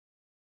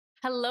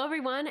Hello,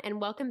 everyone, and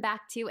welcome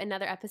back to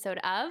another episode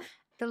of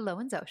The Lo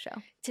and Zo Show.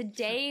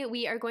 Today,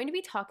 we are going to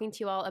be talking to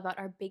you all about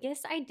our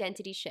biggest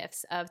identity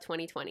shifts of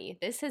 2020.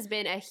 This has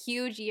been a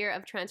huge year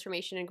of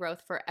transformation and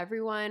growth for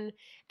everyone.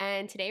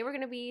 And today, we're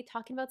going to be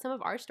talking about some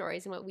of our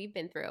stories and what we've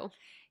been through.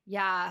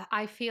 Yeah,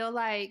 I feel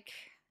like,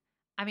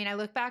 I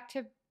look back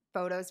to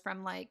photos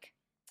from like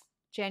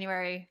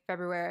January,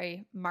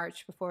 February,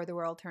 March before the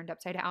world turned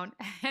upside down.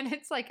 And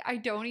it's like, I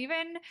don't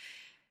even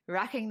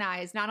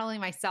recognize not only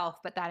myself,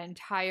 but that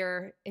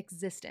entire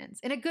existence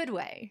in a good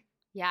way.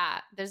 Yeah,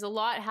 there's a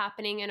lot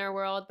happening in our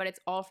world, but it's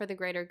all for the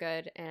greater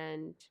good.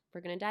 And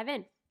we're going to dive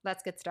in.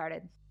 Let's get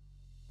started.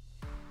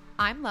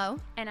 I'm Lo.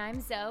 And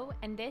I'm Zo,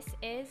 and this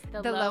is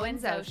The Lo and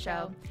Zo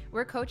Show.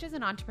 We're coaches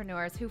and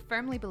entrepreneurs who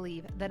firmly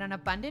believe that an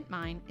abundant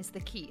mind is the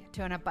key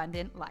to an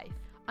abundant life.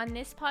 On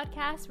this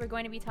podcast, we're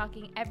going to be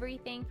talking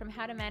everything from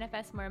how to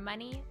manifest more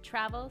money,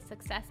 travel,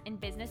 success in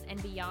business,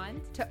 and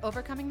beyond, to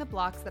overcoming the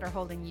blocks that are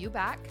holding you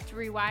back, to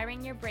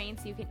rewiring your brain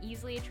so you can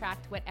easily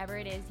attract whatever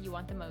it is you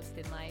want the most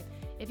in life.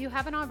 If you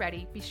haven't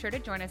already, be sure to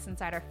join us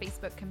inside our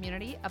Facebook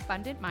community,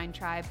 Abundant Mind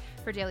Tribe,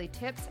 for daily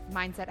tips,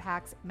 mindset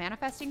hacks,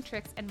 manifesting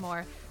tricks, and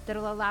more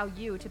that'll allow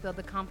you to build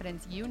the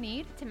confidence you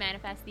need to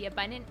manifest the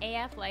abundant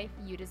AF life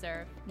you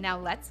deserve. Now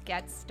let's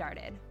get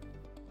started.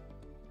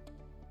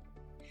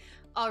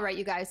 All right,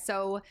 you guys.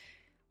 So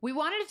we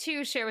wanted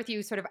to share with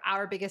you sort of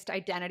our biggest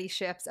identity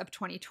shifts of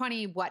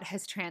 2020, what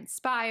has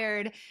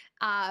transpired.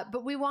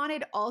 But we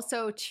wanted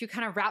also to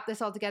kind of wrap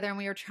this all together, and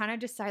we were trying to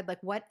decide like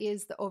what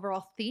is the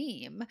overall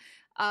theme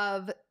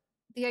of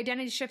the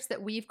identity shifts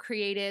that we've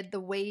created, the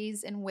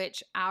ways in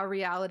which our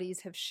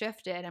realities have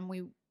shifted. And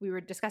we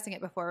were discussing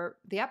it before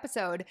the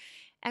episode.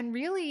 And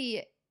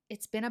really,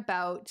 it's been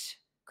about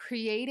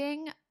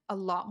creating a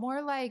lot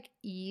more like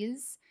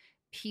ease,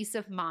 peace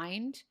of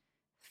mind,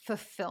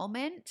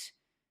 fulfillment,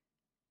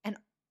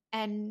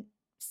 and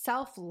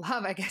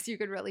self-love, I guess you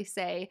could really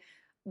say,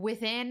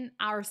 within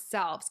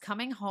ourselves,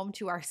 coming home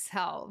to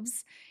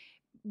ourselves,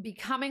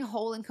 becoming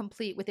whole and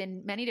complete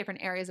within many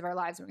different areas of our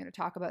lives. We're going to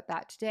talk about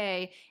that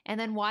today. And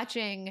then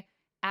watching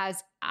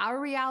as our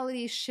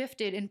reality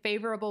shifted in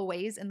favorable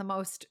ways in the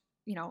most,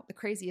 the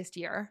craziest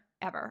year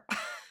ever.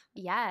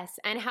 Yes.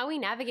 And how we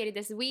navigated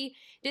this, we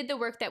did the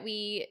work that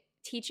we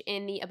teach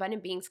in the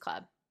Abundant Beings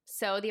Club.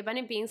 So the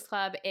Abundant Beings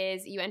Club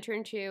is you enter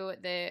into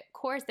the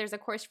course, there's a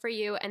course for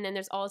you, and then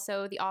there's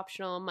also the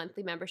optional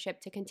monthly membership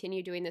to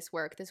continue doing this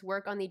work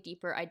on the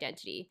deeper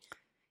identity.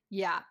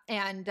 Yeah,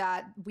 and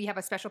we have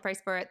a special price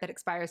for it that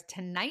expires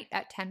tonight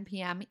at 10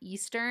 p.m.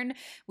 Eastern.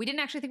 We didn't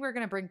actually think we were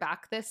going to bring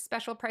back this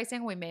special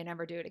pricing. We may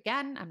never do it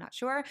again. I'm not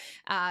sure.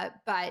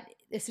 But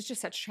this is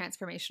just such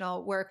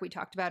transformational work. We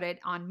talked about it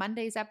on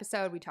Monday's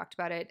episode. We talked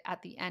about it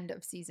at the end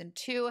of season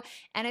 2.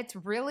 And it's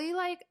really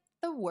like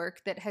the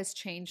work that has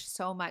changed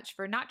so much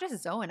for not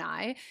just Zo and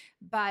I,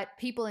 but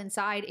people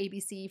inside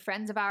ABC,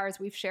 friends of ours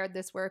we've shared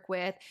this work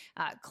with,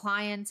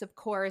 clients, of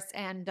course.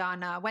 And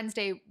on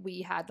Wednesday,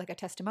 we had like a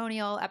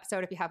testimonial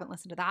episode. If you haven't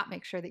listened to that,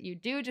 make sure that you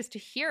do, just to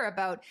hear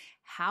about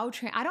how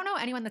I don't know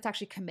anyone that's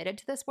actually committed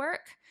to this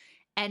work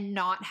and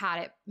not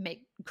had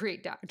it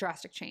create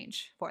drastic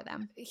change for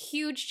them.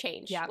 Huge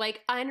change. Yeah. Like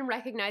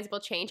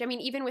unrecognizable change. I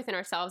mean, even within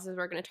ourselves, as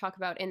we're going to talk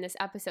about in this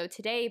episode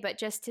today, but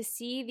just to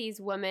see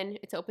these women,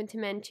 it's open to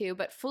men too,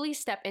 but fully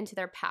step into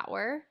their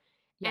power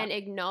and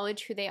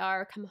acknowledge who they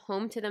are, come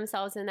home to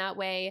themselves in that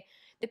way.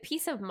 The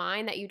peace of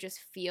mind that you just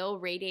feel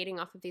radiating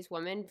off of these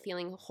women,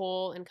 feeling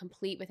whole and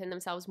complete within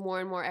themselves more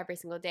and more every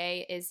single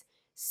day is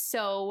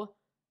so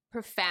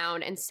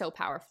profound and so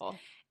powerful.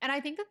 And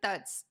I think that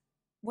that's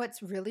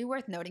what's really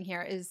worth noting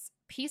here is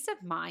peace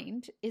of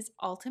mind is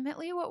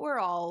ultimately what we're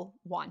all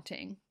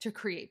wanting to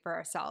create for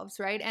ourselves,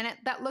 right? And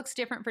that looks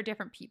different for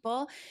different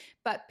people,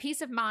 but peace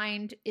of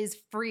mind is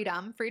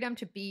freedom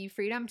to be,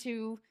 freedom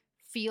to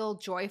feel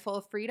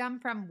joyful, freedom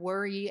from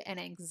worry and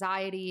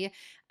anxiety.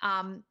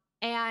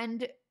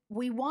 And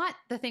we want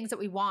the things that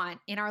we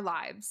want in our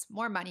lives,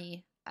 more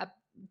money, a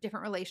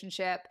different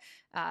relationship,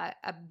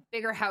 a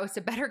bigger house,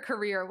 a better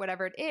career,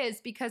 whatever it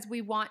is, because we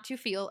want to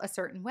feel a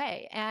certain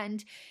way.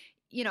 And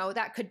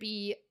that could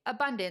be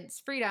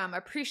abundance, freedom,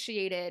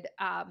 appreciated,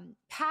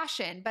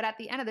 passion. But at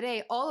the end of the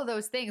day, all of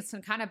those things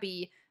can kind of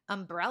be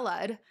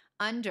umbrellaed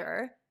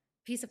under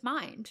peace of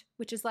mind,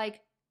 which is like,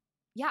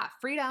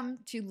 freedom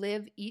to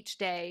live each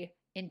day,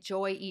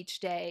 enjoy each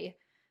day.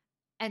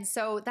 And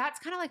so that's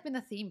kind of like been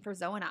the theme for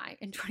Zo and I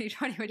in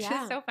 2020, which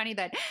is so funny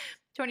that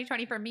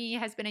 2020 for me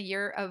has been a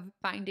year of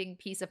finding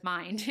peace of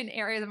mind in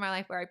areas of my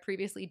life where I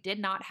previously did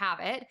not have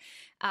it,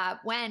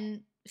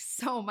 when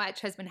so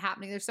much has been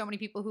happening. There's so many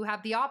people who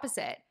have the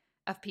opposite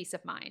of peace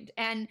of mind.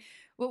 And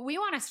what we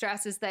want to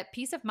stress is that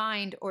peace of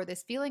mind, or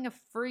this feeling of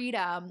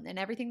freedom and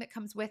everything that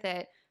comes with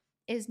it,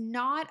 is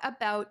not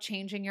about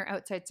changing your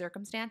outside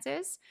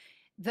circumstances,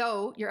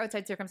 though your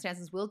outside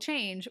circumstances will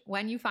change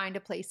when you find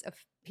a place of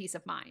peace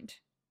of mind.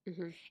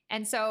 Mm-hmm.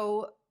 And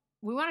so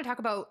we want to talk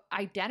about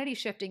identity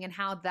shifting and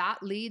how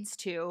that leads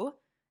to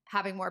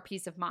having more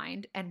peace of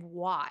mind and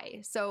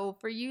why. So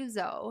for you,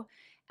 Zo,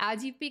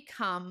 as you've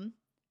become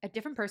a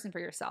different person for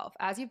yourself.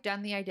 As you've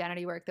done the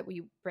identity work that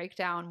we break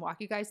down, walk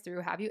you guys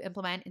through, have you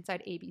implement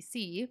inside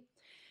ABC,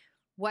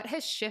 what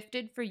has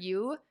shifted for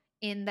you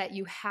in that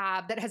you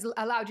have that has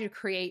allowed you to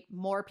create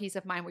more peace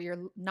of mind where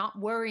you're not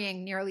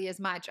worrying nearly as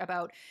much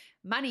about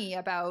money,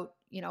 about,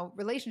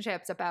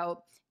 relationships,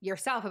 about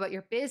yourself, about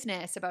your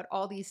business, about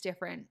all these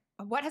different,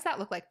 what has that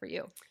looked like for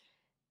you?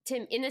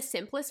 Tim, in the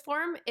simplest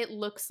form, it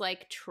looks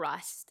like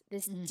trust,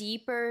 this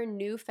deeper,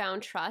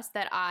 newfound trust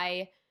that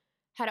I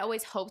had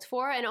always hoped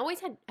for and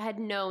always had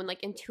known,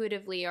 like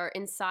intuitively or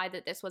inside,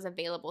 that this was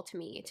available to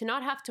me, to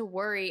not have to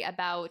worry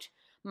about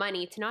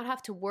money, to not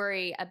have to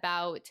worry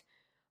about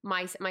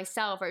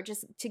myself, or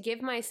just to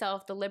give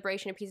myself the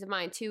liberation and peace of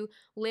mind to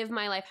live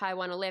my life how I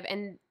want to live.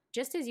 And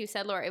just as you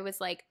said, Laura, it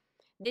was like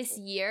this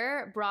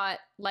year brought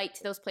light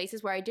to those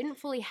places where I didn't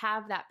fully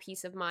have that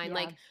peace of mind.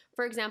 Yeah. Like,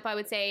 for example, I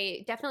would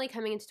say definitely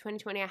coming into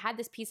 2020, I had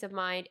this peace of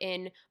mind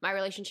in my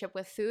relationship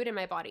with food and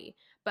my body,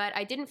 but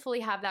I didn't fully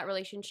have that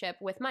relationship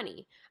with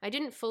money. I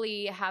didn't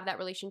fully have that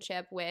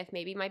relationship with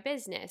maybe my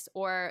business,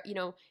 or,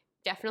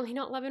 definitely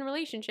not love in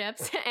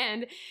relationships.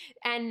 And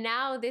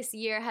now this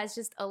year has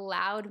just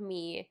allowed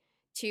me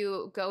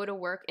to go to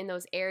work in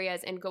those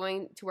areas and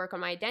going to work on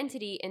my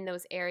identity in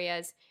those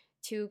areas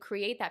to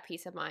create that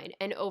peace of mind,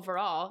 and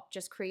overall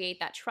just create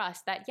that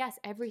trust that yes,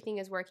 everything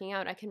is working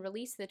out. I can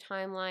release the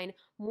timeline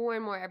more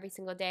and more every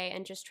single day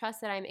and just trust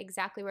that I'm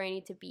exactly where I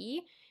need to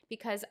be,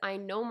 because I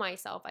know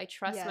myself. I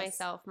trust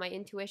myself. My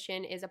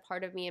intuition is a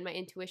part of me, and my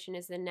intuition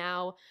is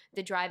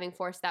the driving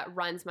force that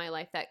runs my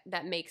life,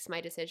 that makes my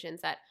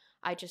decisions, that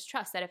I just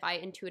trust that if I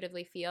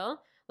intuitively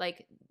feel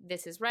like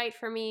this is right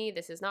for me,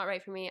 this is not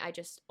right for me, I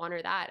just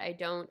honor that. I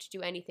don't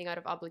do anything out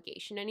of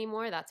obligation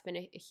anymore. That's been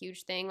a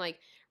huge thing, like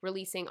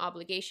releasing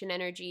obligation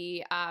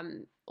energy,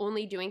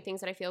 only doing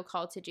things that I feel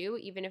called to do,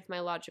 even if my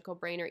logical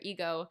brain or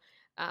ego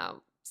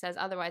says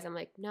otherwise. I'm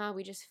like, no,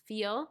 we just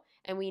feel.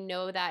 And we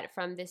know that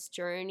from this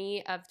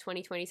journey of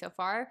 2020 so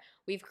far,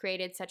 we've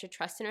created such a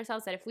trust in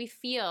ourselves that if we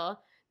feel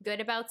good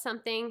about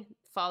something,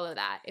 follow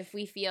that. If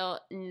we feel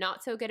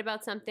not so good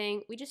about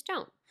something, we just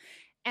don't.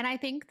 And I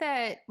think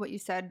that what you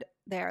said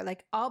there,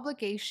 like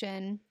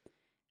obligation,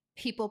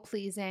 people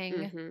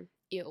pleasing,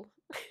 Ew.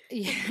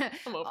 Yeah.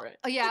 I'm over it.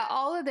 Yeah.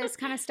 All of this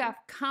kind of stuff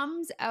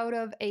comes out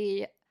of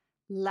a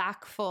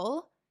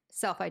lackful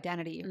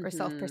self-identity or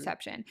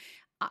self-perception.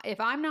 If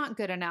I'm not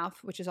good enough,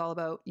 which is all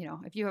about,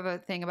 if you have a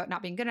thing about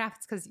not being good enough,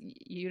 it's because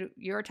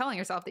you're telling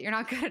yourself that you're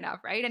not good enough,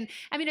 right? And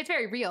I mean, it's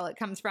very real. It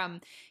comes from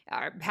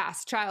our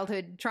past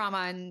childhood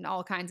trauma and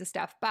all kinds of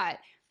stuff. But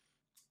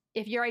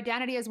if your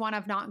identity is one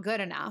of not good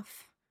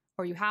enough,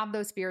 or you have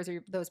those fears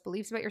or those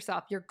beliefs about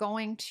yourself, you're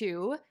going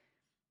to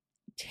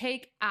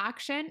take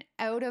action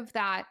out of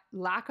that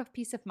lack of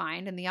peace of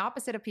mind. And the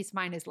opposite of peace of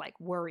mind is like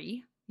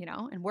worry,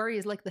 and worry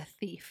is like the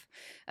thief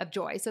of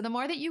joy. So the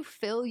more that you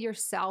fill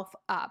yourself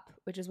up,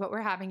 which is what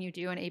we're having you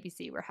do in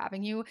ABC, we're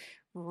having you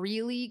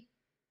really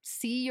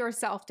see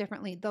yourself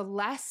differently, the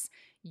less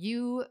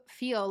you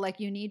feel like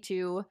you need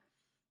to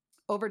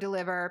over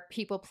deliver,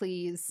 people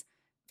please,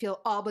 feel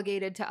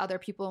obligated to other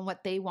people and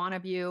what they want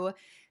of you,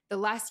 the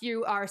less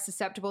you are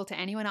susceptible to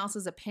anyone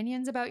else's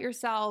opinions about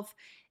yourself.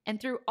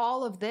 And through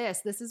all of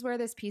this is where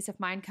this peace of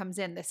mind comes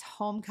in, this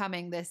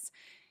homecoming, this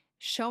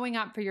showing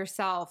up for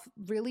yourself,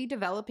 really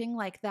developing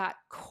like that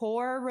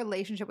core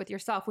relationship with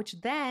yourself, which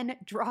then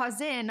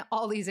draws in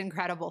all these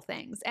incredible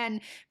things.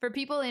 And for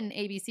people in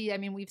ABC, I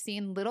mean, we've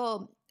seen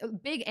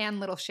big and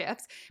little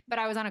shifts, but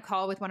I was on a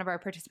call with one of our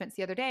participants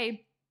the other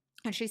day,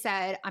 and she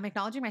said, I'm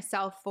acknowledging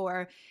myself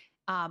for,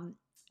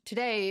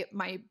 today,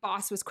 my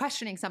boss was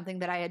questioning something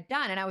that I had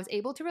done, and I was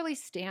able to really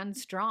stand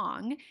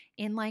strong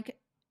in like,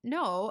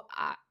 no,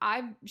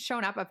 I've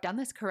shown up, I've done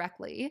this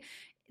correctly,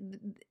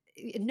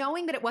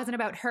 knowing that it wasn't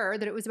about her,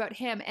 that it was about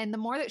him. And the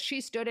more that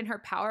she stood in her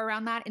power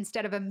around that,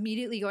 instead of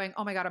immediately going,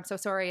 oh my God, I'm so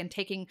sorry, and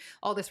taking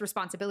all this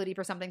responsibility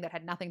for something that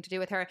had nothing to do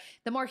with her,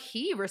 the more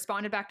he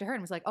responded back to her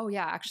and was like, oh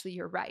yeah, actually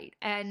you're right.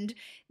 And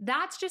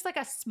that's just like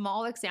a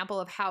small example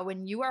of how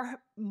when you are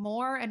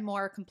more and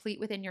more complete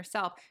within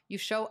yourself, you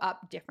show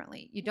up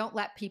differently. You don't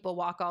let people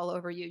walk all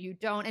over you. You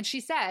don't. And she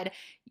said,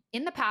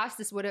 in the past,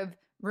 this would have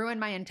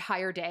ruined my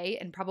entire day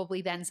and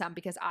probably then some,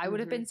 because I would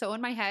have been so in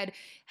my head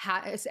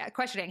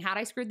questioning, had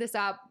I screwed this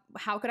up?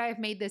 How could I have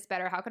made this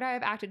better? How could I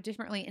have acted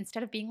differently?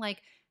 Instead of being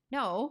like,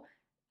 no,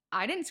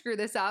 I didn't screw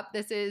this up.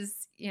 This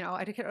is,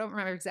 I don't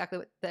remember exactly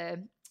what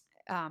the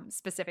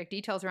specific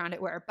details around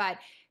it were, but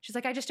she's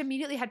like, I just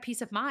immediately had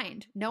peace of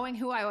mind knowing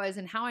who I was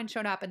and how I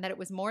showed up, and that it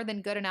was more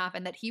than good enough,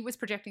 and that he was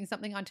projecting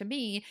something onto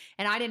me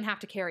and I didn't have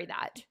to carry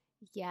that.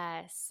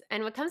 Yes.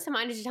 And what comes to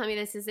mind as you tell me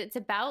this is it's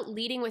about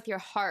leading with your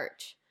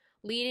heart.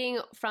 Leading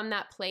from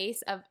that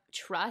place of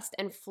trust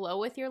and flow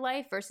with your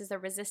life versus the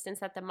resistance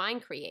that the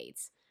mind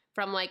creates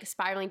from like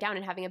spiraling down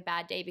and having a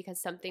bad day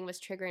because something was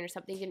triggering or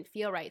something didn't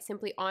feel right.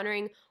 Simply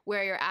honoring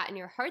where you're at in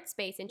your heart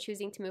space and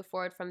choosing to move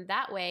forward from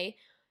that way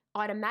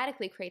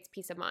automatically creates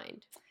peace of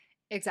mind.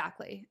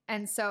 Exactly.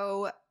 And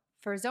so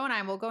for Zoe and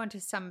I, we'll go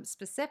into some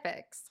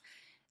specifics.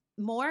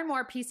 more and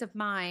more peace of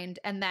mind,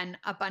 and then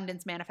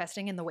abundance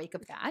manifesting in the wake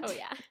of that. Oh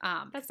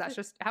yeah. Because that's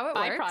just how it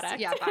byproduct. works.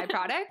 Yeah,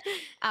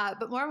 byproduct.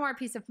 But more and more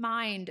peace of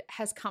mind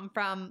has come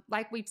from,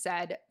 like we've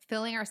said,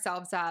 filling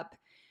ourselves up,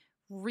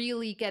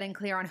 really getting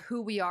clear on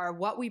who we are,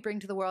 what we bring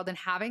to the world, and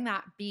having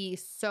that be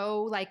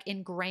so like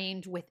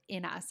ingrained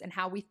within us and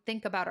how we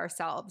think about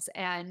ourselves.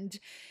 And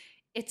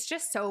it's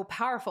just so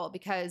powerful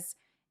because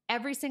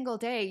every single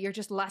day you're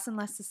just less and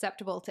less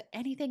susceptible to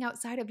anything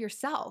outside of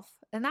yourself.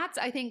 And that's,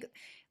 I think,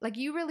 like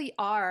you really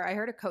are. I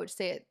heard a coach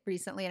say it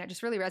recently and it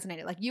just really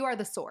resonated. Like you are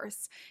the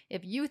source.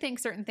 If you think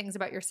certain things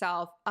about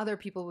yourself, other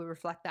people will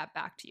reflect that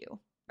back to you,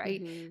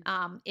 right?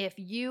 Mm-hmm. If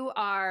you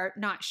are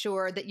not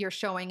sure that you're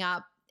showing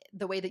up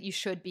the way that you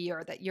should be,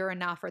 or that you're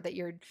enough, or that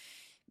you're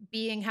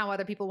being how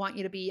other people want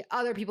you to be,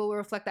 other people will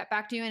reflect that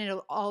back to you. And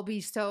it'll all be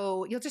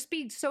so, you'll just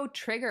be so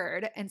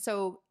triggered. And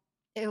so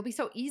it'll be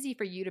so easy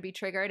for you to be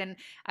triggered. And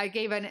I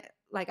gave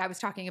I was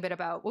talking a bit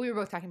about, well, we were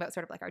both talking about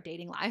sort of like our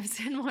dating lives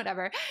and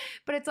whatever,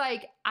 but it's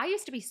like, I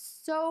used to be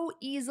so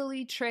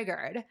easily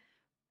triggered.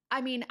 I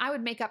mean, I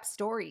would make up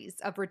stories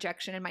of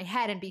rejection in my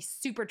head and be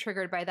super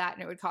triggered by that.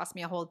 And it would cost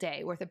me a whole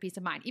day worth of peace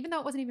of mind, even though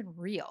it wasn't even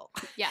real.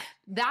 Yeah.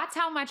 That's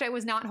how much I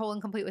was not whole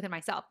and complete within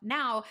myself.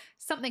 Now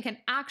something can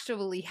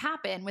actually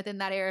happen within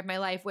that area of my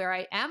life where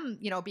I am,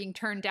 being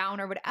turned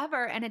down or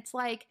whatever. And it's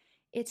like,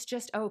 it's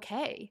just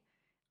okay.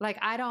 Like,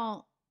 I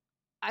don't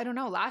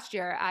know. Last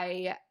year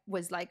I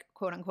was like,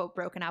 quote unquote,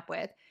 broken up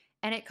with,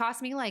 and it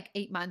cost me like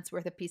 8 months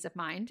worth of peace of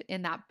mind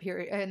in that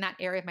period, in that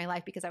area of my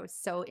life, because I was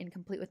so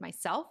incomplete with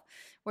myself.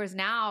 Whereas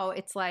now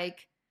it's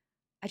like,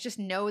 I just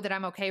know that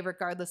I'm okay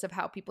regardless of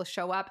how people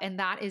show up. And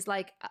that is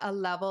like a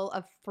level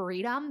of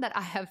freedom that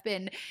I have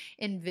been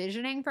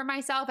envisioning for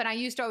myself. And I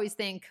used to always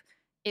think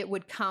it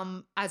would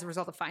come as a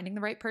result of finding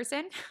the right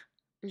person,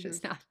 which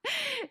is not,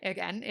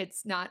 again,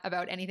 it's not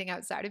about anything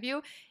outside of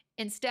you.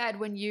 Instead,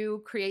 when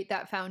you create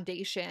that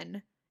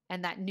foundation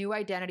and that new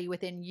identity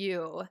within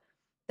you,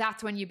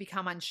 that's when you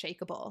become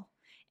unshakable.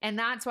 And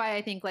that's why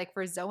I think, like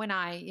for Zoe and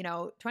I,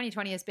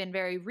 2020 has been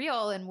very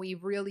real, and we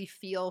really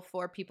feel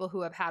for people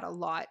who have had a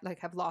lot, like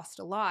have lost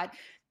a lot,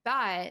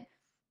 but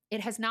it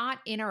has not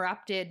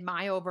interrupted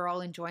my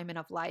overall enjoyment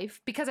of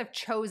life, because I've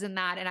chosen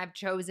that, and I've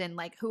chosen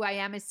like who I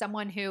am as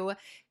someone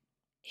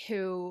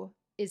who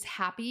is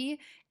happy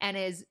and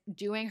is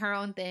doing her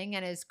own thing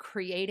and is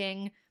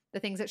creating the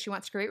things that she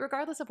wants to create,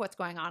 regardless of what's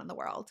going on in the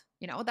world.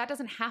 That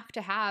doesn't have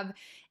to have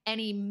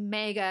any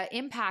mega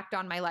impact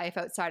on my life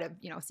outside of,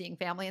 seeing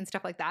family and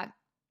stuff like that.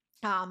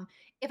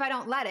 If I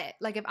don't let it,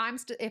 like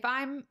if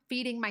I'm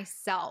feeding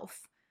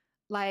myself,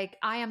 like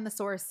I am the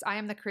source, I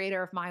am the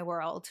creator of my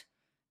world.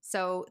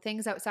 So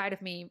things outside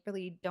of me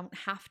really don't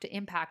have to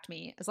impact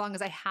me as long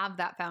as I have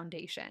that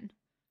foundation.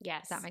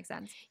 Yes. Does that make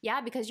sense?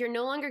 Yeah, because you're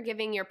no longer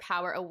giving your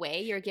power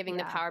away. You're giving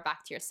the power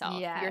back to yourself.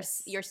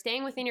 Yes. You're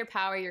staying within your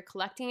power. You're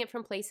collecting it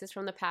from places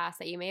from the past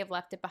that you may have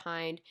left it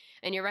behind.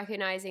 And you're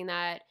recognizing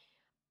that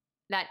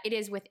it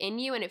is within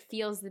you, and it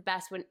feels the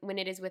best when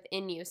it is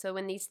within you. So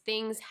when these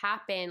things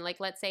happen, like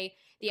let's say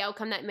the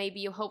outcome that maybe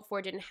you hoped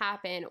for didn't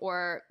happen,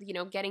 or,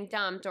 getting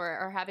dumped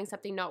or having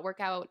something not work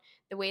out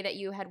the way that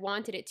you had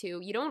wanted it to,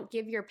 you don't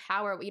give your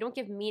power, you don't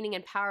give meaning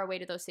and power away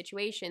to those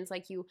situations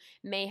like you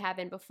may have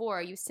in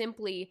before. You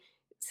simply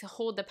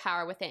hold the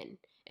power within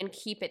and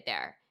keep it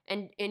there.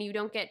 And you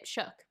don't get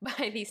shook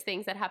by these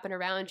things that happen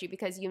around you,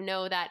 because you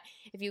know that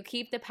if you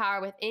keep the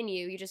power within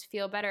you, you just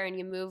feel better and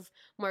you move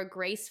more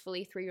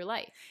gracefully through your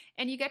life.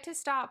 And you get to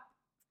stop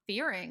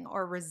fearing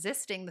or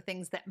resisting the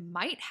things that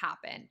might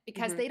happen,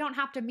 because they don't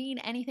have to mean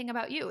anything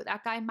about you.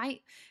 That guy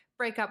might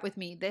break up with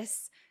me.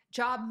 This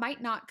job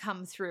might not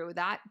come through.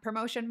 That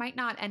promotion might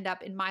not end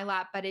up in my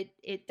lap, but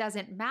it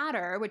doesn't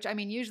matter, which, I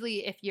mean,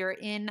 usually if you're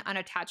in an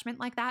attachment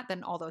like that,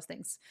 then all those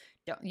things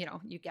don't,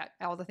 you get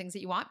all the things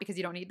that you want because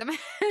you don't need them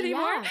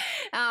anymore.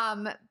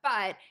 Yeah.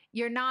 But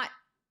you're not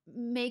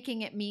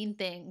making it mean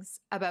things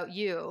about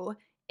you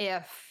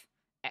if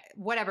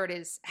whatever it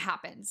is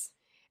happens.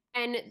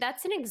 And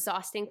that's an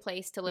exhausting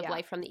place to live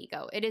life from the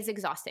ego. It is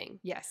exhausting.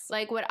 Yes.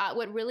 Like what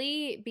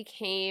really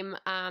became,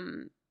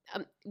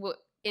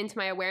 into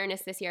my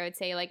awareness this year, I would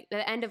say, like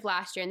the end of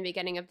last year and the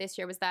beginning of this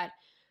year, was that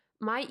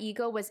my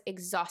ego was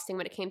exhausting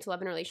when it came to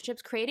love and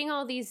relationships, creating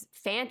all these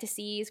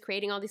fantasies,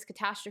 creating all these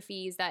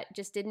catastrophes that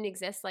just didn't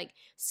exist. Like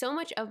so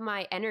much of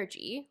my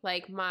energy,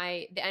 like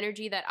the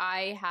energy that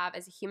I have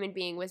as a human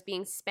being, was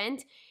being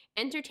spent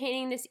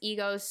entertaining this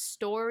ego's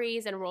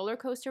stories and roller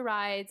coaster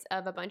rides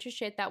of a bunch of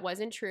shit that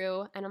wasn't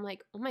true. And I'm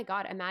like, oh my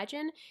God,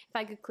 imagine if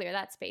I could clear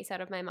that space out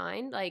of my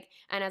mind. Like,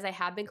 and as I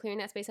have been clearing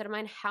that space out of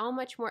mind, how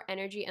much more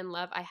energy and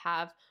love I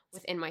have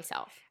within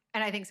myself.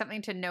 And I think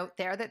something to note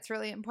there that's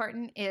really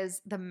important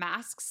is the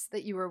masks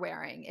that you were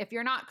wearing. If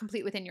you're not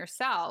complete within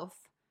yourself,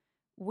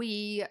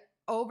 we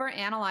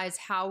overanalyze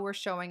how we're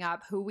showing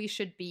up, who we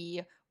should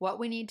be, what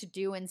we need to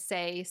do and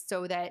say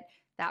so that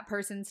that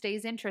person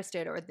stays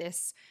interested, or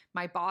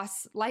my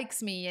boss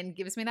likes me and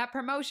gives me that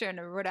promotion,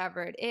 or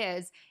whatever it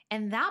is.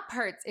 And that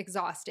part's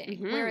exhausting.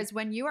 Mm-hmm. Whereas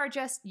when you are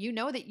just,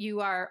 that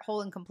you are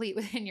whole and complete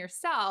within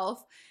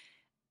yourself,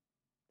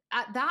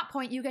 at that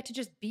point, you get to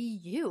just be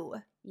you.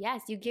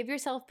 Yes, you give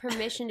yourself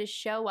permission to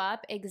show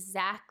up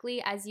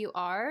exactly as you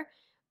are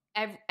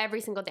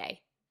every single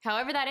day.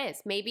 However that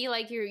is. Maybe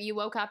like you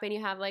woke up and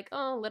you have like,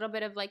 a little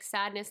bit of like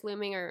sadness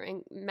looming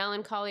or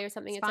melancholy or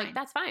something. It's like,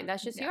 that's fine.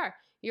 That's just who you are.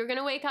 You're going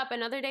to wake up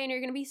another day and you're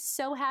going to be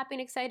so happy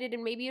and excited,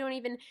 and maybe you don't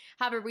even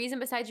have a reason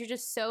besides you're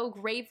just so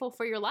grateful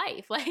for your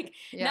life. Like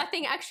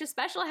nothing extra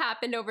special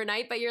happened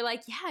overnight, but you're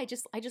like, I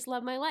just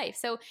love my life.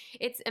 So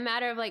it's a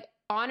matter of like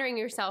honoring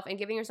yourself and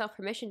giving yourself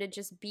permission to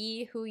just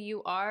be who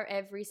you are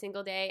every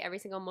single day, every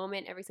single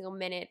moment, every single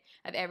minute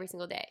of every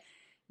single day.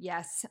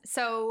 Yes.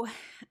 So,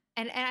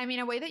 and I mean,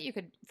 a way that you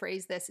could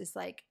phrase this is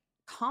like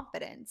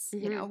confidence.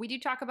 You know, we do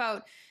talk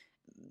about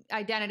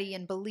identity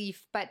and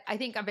belief, but I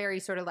think a very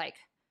sort of like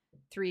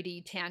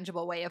 3D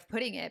tangible way of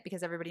putting it,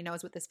 because everybody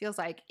knows what this feels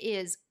like,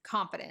 is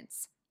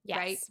confidence. Yes.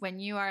 Right? When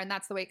you are, and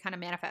that's the way it kind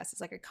of manifests.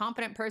 It's like a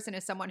confident person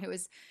is someone who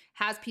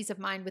has peace of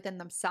mind within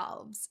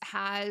themselves,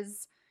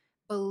 has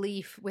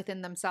belief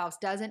within themselves,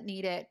 doesn't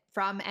need it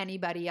from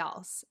anybody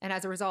else, and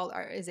as a result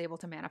is able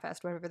to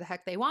manifest whatever the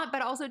heck they want,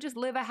 but also just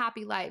live a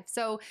happy life.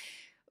 So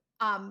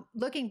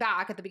looking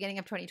back at the beginning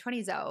of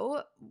 2020,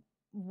 Zoe,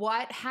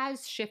 what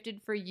has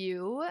shifted for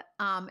you?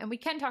 And we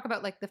can talk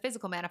about like the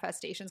physical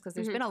manifestations, because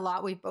there's been a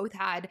lot. We've both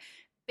had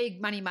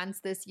big money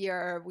months this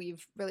year.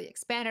 We've really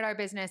expanded our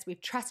business.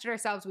 We've trusted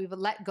ourselves. We've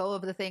let go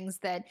of the things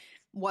that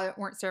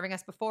weren't serving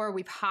us before.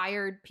 We've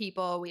hired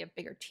people. We have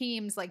bigger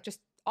teams, like just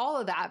all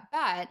of that.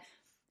 But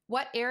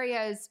what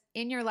areas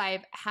in your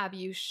life have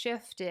you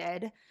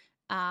shifted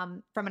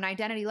from an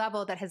identity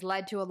level that has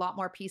led to a lot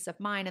more peace of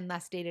mind and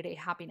less day-to-day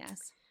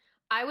happiness?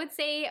 I would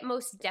say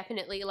most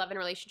definitely love and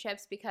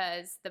relationships,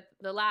 because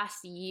the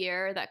last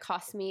year that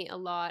cost me a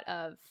lot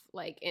of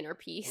like inner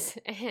peace,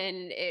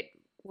 and it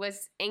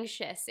was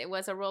anxious. It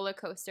was a roller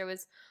coaster. It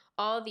was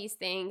all these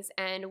things.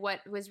 And what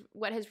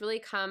has really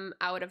come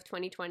out of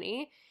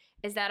 2020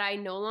 is that I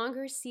no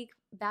longer seek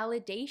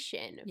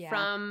validation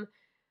from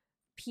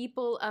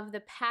people of the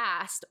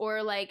past,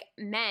 or like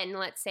men,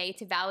 let's say,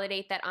 to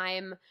validate that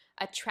I'm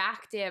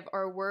attractive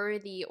or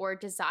worthy or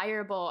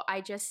desirable.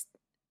 I just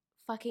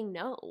fucking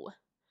know.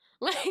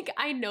 Like,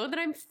 I know that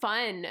I'm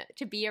fun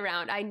to be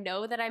around. I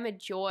know that I'm a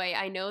joy.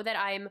 I know that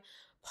I'm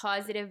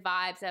positive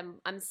vibes.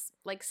 I'm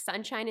like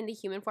sunshine in the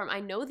human form. I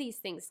know these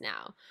things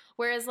now.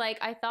 Whereas like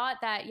I thought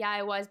that,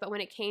 I was, but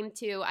when it came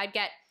to, I'd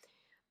get,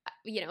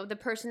 the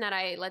person that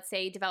I, let's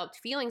say, developed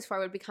feelings for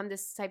would become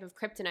this type of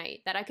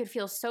kryptonite that I could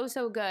feel so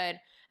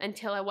good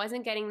until I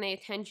wasn't getting the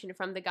attention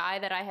from the guy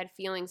that I had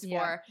feelings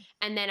for.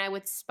 And then I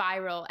would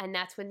spiral. And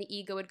that's when the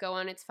ego would go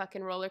on its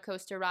fucking roller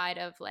coaster ride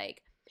of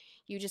like,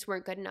 you just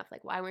weren't good enough.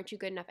 Like, why weren't you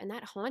good enough? And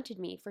that haunted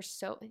me for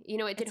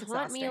it did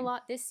haunt me a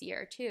lot this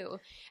year too.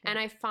 And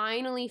I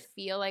finally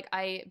feel like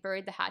I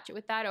buried the hatchet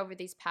with that over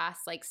these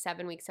past like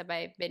 7 weeks. Have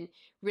I been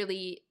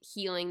really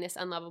healing this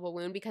unlovable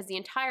wound, because the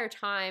entire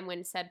time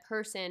when said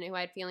person who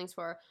I had feelings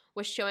for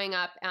was showing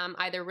up,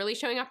 either really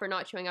showing up or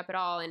not showing up at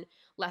all, and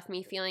left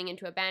me feeling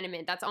into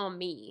abandonment. That's all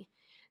me.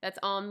 That's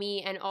all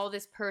me. And all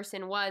this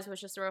person was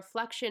just a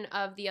reflection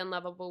of the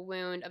unlovable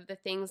wound, of the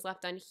things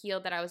left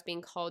unhealed that I was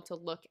being called to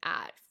look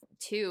at,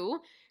 to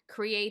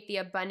create the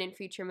abundant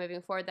future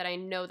moving forward that I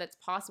know that's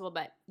possible,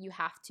 but you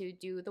have to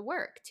do the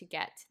work to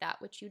get to that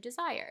which you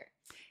desire.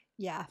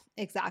 Yeah,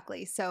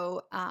 exactly.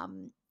 So,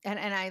 and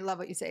I love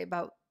what you say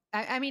about,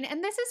 I mean,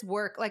 and this is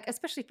work, like,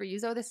 especially for you,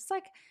 Zoe, this is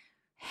like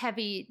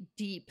heavy,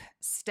 deep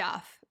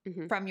stuff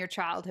from your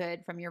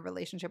childhood, from your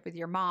relationship with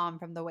your mom,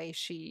 from the way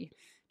she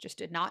just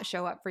did not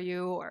show up for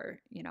you, or,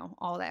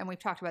 all of that. And we've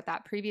talked about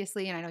that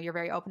previously, and I know you're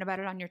very open about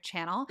it on your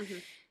channel,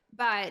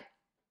 but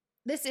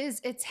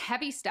it's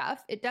heavy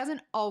stuff. It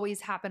doesn't always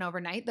happen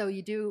overnight, though.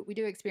 We do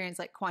experience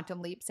like quantum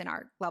leaps in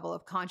our level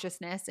of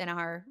consciousness and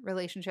our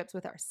relationships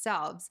with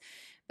ourselves.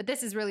 But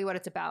this is really what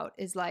it's about,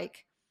 is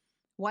like,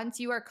 once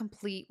you are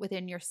complete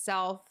within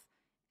yourself,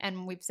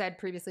 and we've said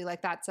previously,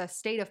 like, that's a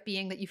state of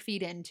being that you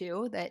feed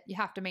into, that you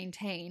have to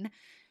maintain.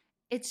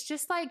 It's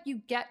just like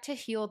you get to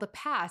heal the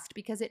past,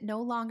 because it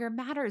no longer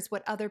matters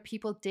what other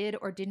people did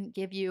or didn't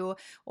give you,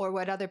 or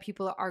what other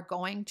people are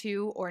going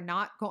to or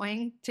not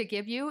going to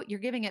give you. You're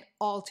giving it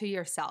all to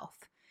yourself.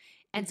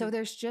 And so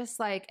there's just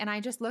like, and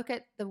I just look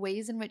at the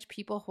ways in which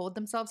people hold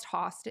themselves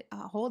hostage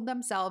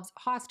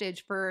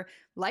for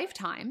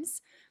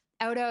lifetimes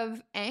out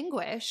of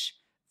anguish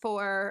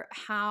for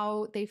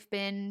how they've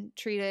been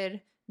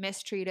treated,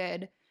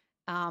 mistreated,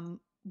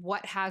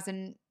 what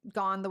hasn't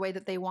gone the way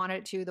that they want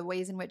it to, the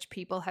ways in which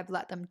people have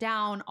let them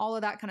down, all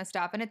of that kind of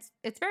stuff. And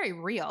it's very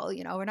real.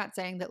 We're not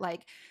saying that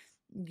like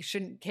you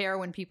shouldn't care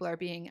when people are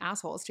being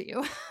assholes to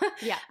you.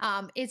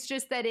 It's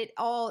just that it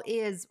all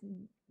is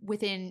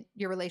within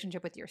your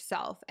relationship with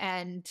yourself.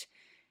 And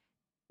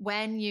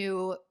when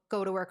you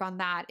go to work on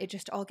that, it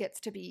just all gets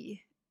to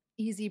be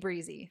easy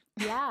breezy.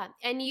 Yeah.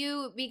 And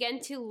you begin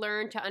to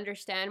learn to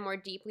understand more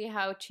deeply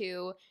how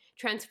to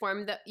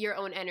transform your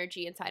own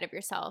energy inside of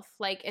yourself.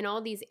 Like in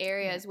all these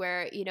areas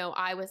where, you know,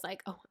 I was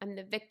like, oh, I'm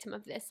the victim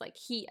of this. Like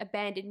he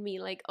abandoned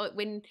me. Like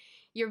when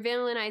you're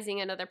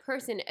villainizing another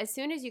person, as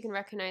soon as you can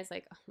recognize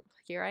like, oh,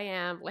 here I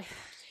am, like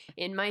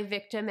in my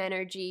victim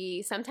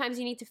energy. Sometimes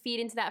you need to feed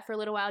into that for a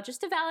little while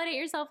just to validate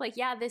yourself. Like,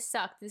 yeah, this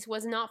sucked. This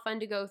was not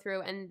fun to go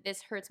through. And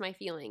this hurts my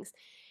feelings.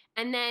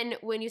 And then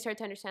when you start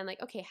to understand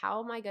like, okay,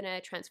 how am I going to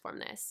transform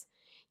this?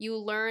 You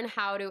learn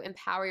how to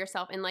empower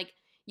yourself, and like,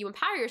 you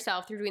empower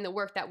yourself through doing the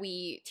work that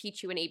we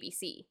teach you in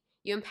ABC.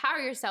 You empower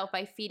yourself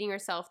by feeding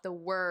yourself the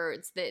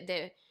words,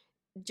 the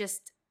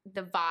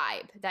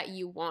vibe that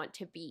you want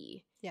to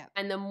be. Yeah.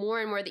 And the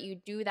more and more that you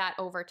do that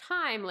over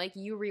time, like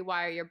you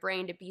rewire your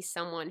brain to be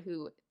someone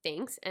who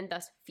thinks and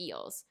thus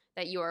feels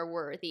that you are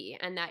worthy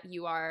and that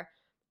you are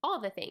all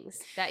the things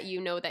that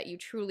you know that you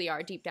truly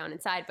are deep down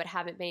inside, but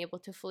haven't been able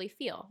to fully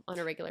feel on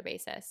a regular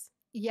basis.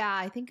 Yeah,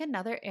 I think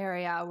another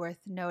area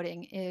worth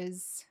noting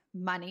is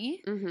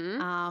money,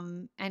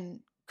 and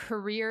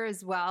career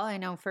as well. I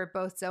know for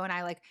both Zoe and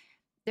I, like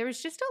there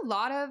was just a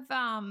lot of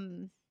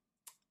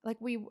like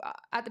we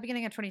at the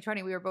beginning of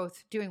 2020 we were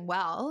both doing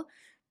well,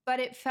 but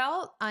it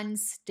felt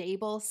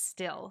unstable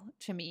still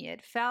to me.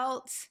 It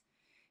felt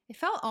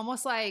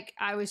almost like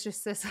I was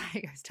just this,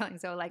 like I was telling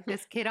Zoe, like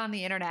this kid on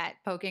the internet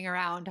poking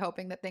around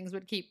hoping that things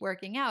would keep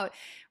working out.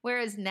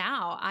 Whereas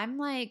now I'm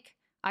like,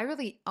 I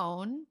really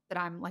own that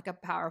I'm like a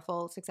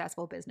powerful,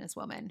 successful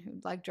businesswoman who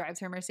like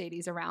drives her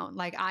Mercedes around.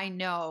 Like I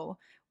know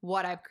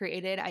what I've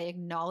created. I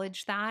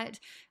acknowledge that.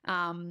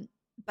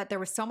 But there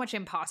was so much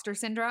imposter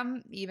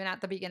syndrome even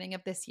at the beginning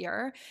of this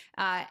year.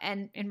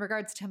 And in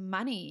regards to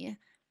money,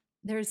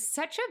 there's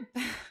such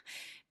a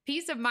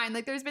peace of mind.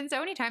 Like there's been so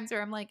many times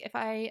where I'm like, if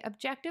I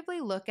objectively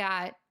look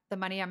at the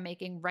money I'm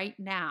making right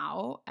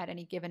now at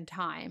any given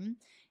time,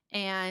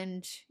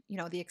 and, you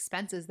know, the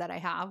expenses that I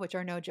have, which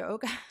are no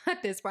joke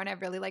at this point,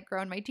 I've really like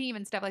grown my team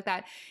and stuff like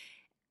that.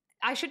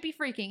 I should be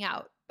freaking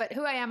out. But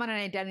who I am on an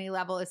identity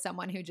level is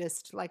someone who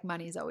just like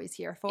money's always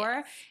here for.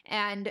 Yes.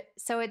 And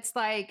so it's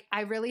like,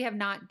 I really have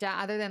not done,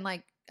 other than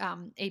like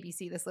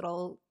ABC, this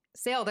little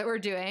sale that we're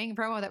doing,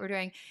 promo that we're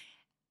doing,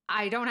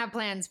 I don't have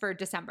plans for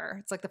December.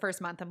 It's like the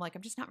first month. I'm like,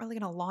 I'm just not really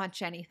going to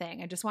launch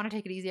anything. I just want to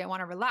take it easy. I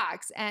want to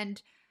relax.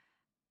 And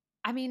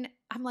I mean,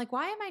 I'm like,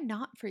 why am I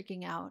not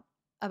freaking out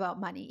about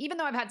money? Even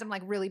though I've had some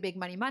like really big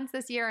money months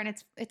this year and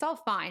it's all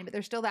fine, but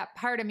there's still that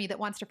part of me that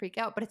wants to freak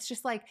out. But it's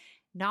just like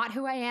not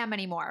who I am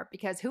anymore,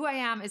 because who I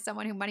am is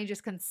someone who money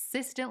just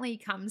consistently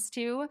comes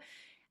to.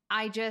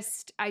 I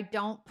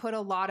don't put a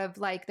lot of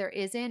like, there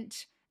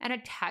isn't an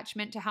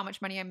attachment to how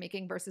much money I'm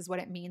making versus what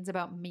it means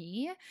about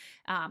me.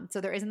 So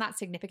there isn't that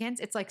significance.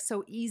 It's like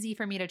so easy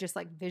for me to just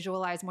like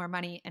visualize more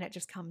money and it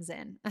just comes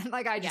in.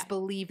 Like I just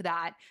believe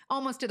that,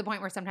 almost to the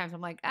point where sometimes I'm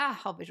like,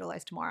 I'll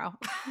visualize tomorrow.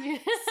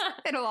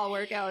 It'll all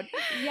work out.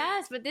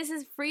 Yes, but this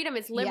is freedom.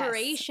 It's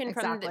liberation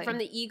exactly. from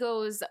the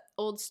ego's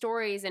old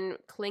stories and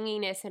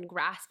clinginess and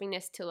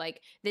graspingness to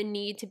like the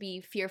need to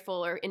be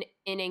fearful or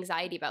in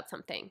anxiety about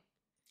something.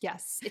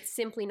 Yes. It's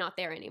simply not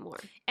there anymore.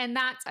 And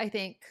that's, I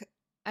think,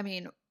 I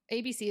mean,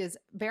 ABC is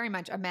very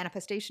much a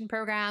manifestation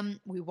program.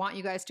 We want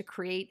you guys to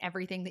create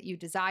everything that you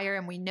desire.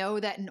 And we know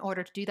that in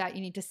order to do that,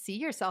 you need to see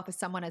yourself as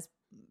someone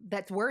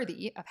that's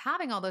worthy of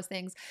having all those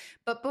things.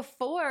 But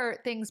before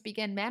things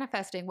begin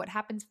manifesting, what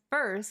happens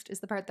first is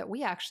the part that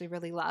we actually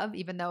really love,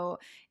 even though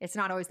it's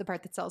not always the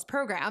part that sells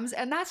programs.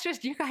 And that's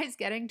just you guys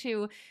getting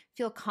to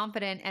feel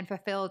confident and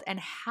fulfilled and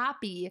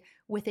happy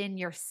within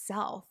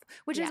yourself,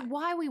 which is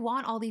why we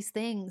want all these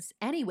things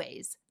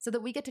anyways, so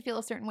that we get to feel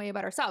a certain way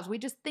about ourselves. We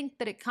just think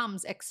that it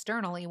comes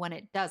externally when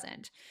it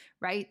doesn't,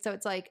 right? So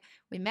it's like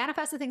we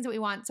manifest the things that we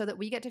want so that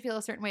we get to feel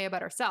a certain way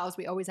about ourselves.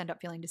 We always end up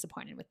feeling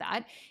disappointed with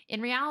that.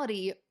 In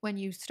reality, when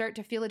you start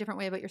to feel a different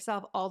way about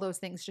yourself, all those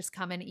things just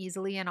come in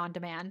easily and on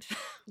demand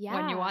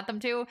when you want them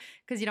to,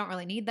 because you don't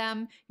really need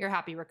them. You're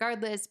happy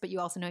regardless, but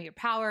you also know your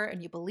power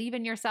and you believe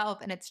in yourself.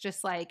 And it's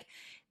just like,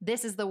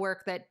 this is the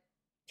work that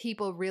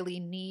people really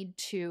need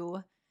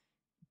to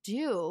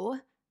do.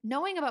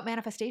 Knowing about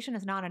manifestation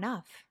is not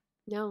enough.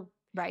 No.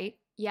 Right?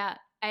 Yeah.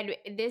 And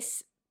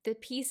the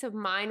peace of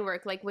mind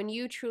work, like when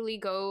you truly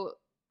go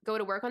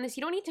to work on this,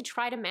 you don't need to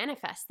try to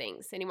manifest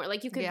things anymore.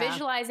 Like you could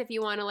visualize if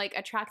you want to like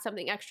attract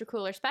something extra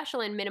cool or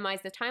special and minimize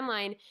the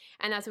timeline.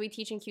 And that's what we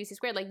teach in QC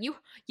Squared. Like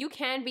you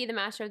can be the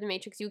master of the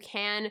matrix. You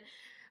can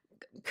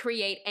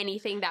create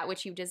anything that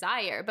which you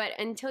desire. But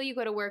until you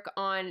go to work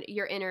on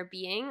your inner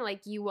being,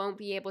 like you won't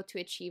be able to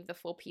achieve the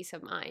full peace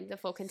of mind, the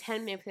full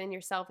contentment within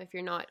yourself if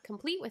you're not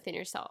complete within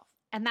yourself.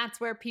 And that's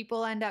where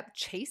people end up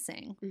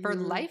chasing for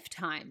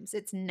lifetimes.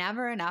 It's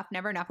never enough,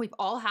 never enough. We've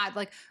all had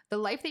like the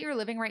life that you're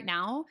living right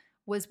now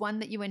was one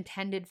that you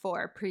intended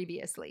for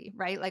previously,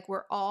 right? Like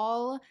we're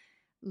all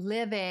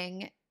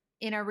living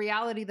in a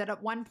reality that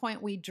at one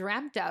point we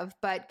dreamt of,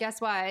 but guess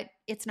what?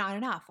 It's not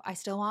enough. I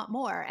still want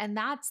more. And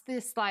that's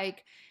this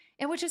like,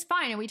 and which is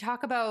fine. And we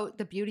talk about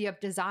the beauty of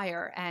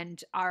desire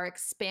and our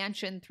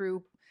expansion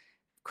through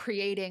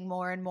creating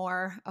more and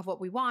more of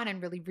what we want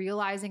and really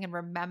realizing and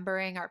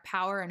remembering our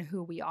power and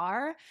who we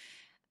are.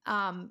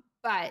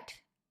 But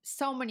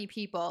so many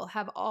people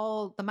have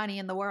all the money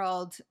in the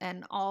world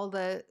and all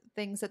the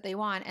things that they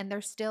want, and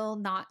they're still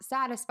not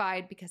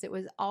satisfied because it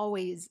was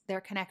always their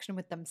connection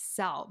with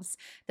themselves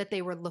that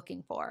they were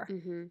looking for.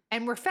 Mm-hmm.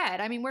 And we're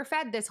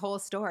fed this whole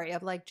story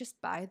of like, just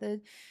buy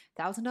the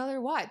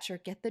 $1,000 watch or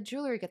get the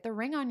jewelry, get the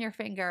ring on your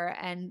finger.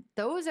 And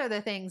those are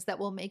the things that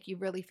will make you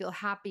really feel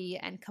happy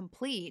and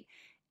complete.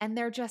 And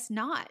they're just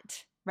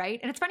not, right?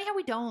 And it's funny how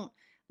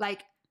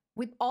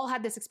we've all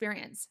had this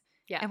experience.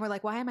 Yeah. And we're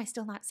like, why am I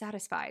still not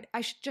satisfied?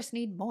 I should just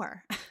need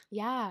more.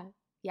 Yeah.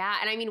 Yeah.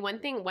 And I mean,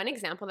 one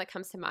example that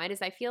comes to mind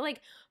is I feel like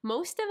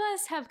most of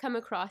us have come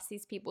across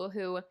these people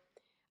who,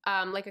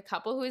 like a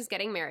couple who is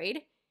getting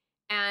married,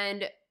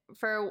 and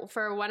for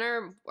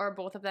one or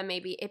both of them,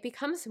 maybe it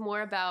becomes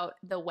more about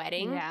the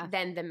wedding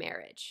than the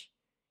marriage.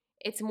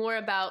 It's more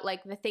about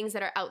like the things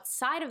that are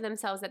outside of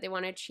themselves that they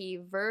want to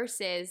achieve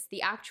versus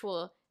the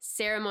actual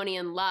ceremony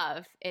and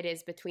love it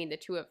is between the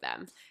two of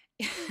them.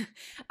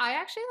 I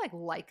actually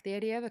like the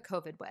idea of a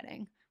COVID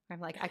wedding. Where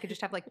I'm like, I could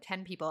just have like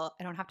 10 people.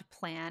 I don't have to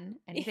plan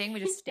anything. We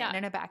just stand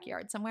in a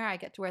backyard somewhere. I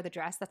get to wear the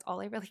dress. That's all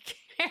I really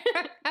care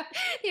about.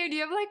 The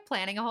idea of like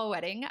planning a whole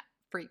wedding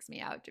freaks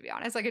me out, to be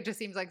honest. Like, it just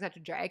seems like such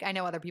a drag. I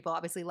know other people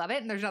obviously love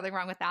it, and there's nothing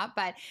wrong with that.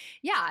 But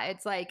yeah,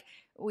 it's like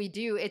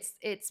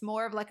it's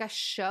more of like a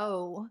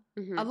show.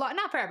 Mm-hmm. A lot,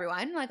 not for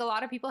everyone. Like, a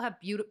lot of people have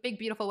big,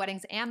 beautiful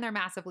weddings and they're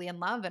massively in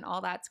love and all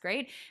that's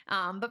great.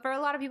 But for a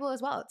lot of people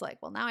as well, it's like,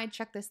 well, now I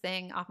check this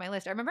thing off my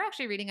list. I remember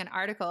actually reading an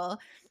article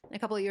a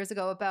couple of years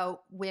ago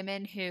about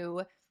women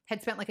who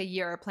had spent like a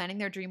year planning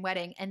their dream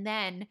wedding. And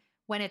then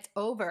when it's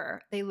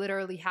over, they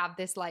literally have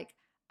this like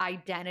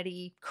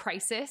identity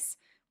crisis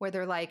where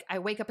they're like, I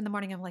wake up in the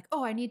morning, I'm like,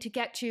 oh, I need to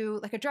get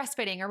to like a dress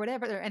fitting or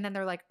whatever. And then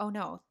they're like, oh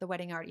no, the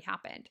wedding already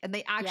happened. And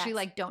they actually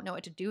like don't know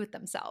what to do with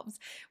themselves,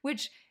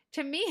 which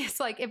to me is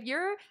like, if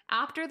you're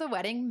after the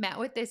wedding met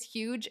with this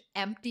huge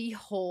empty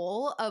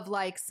hole of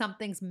like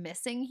something's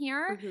missing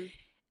here, Mm-hmm.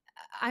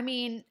 I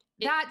mean,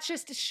 that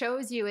just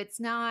shows you it's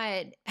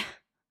not,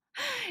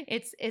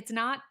 it's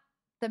not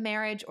the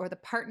marriage or the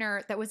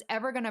partner that was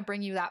ever going to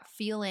bring you that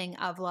feeling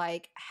of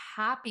like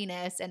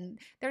happiness. And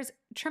there's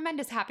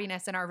tremendous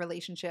happiness in our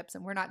relationships.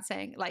 And we're not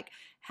saying like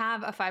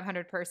have a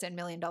 500-person $1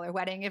 million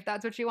wedding if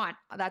that's what you want.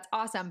 That's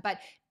awesome. But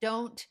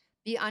don't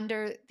be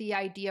under the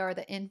idea or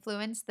the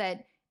influence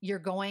that you're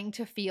going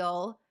to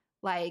feel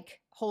like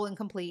whole and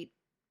complete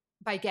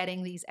by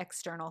getting these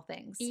external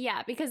things.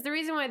 Yeah, because the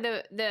reason why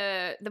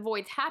the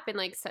voids happen,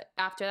 like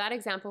after that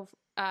example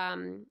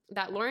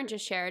that Lauren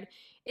just shared,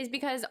 is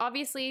because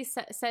obviously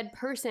said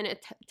person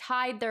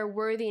tied their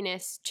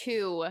worthiness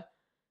to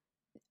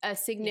a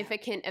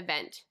significant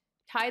event,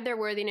 tied their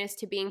worthiness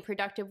to being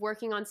productive,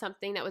 working on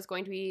something that was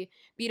going to be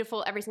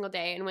beautiful every single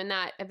day. And when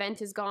that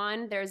event is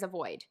gone, there's a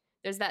void.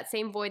 There's that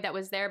same void that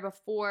was there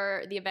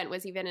before the event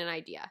was even an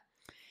idea.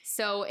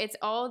 So it's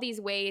all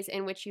these ways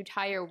in which you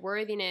tie your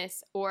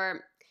worthiness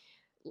or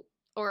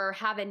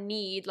have a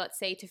need, let's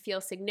say, to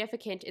feel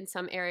significant in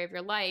some area of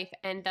your life.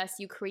 And thus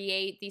you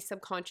create these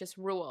subconscious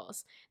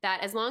rules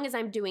that as long as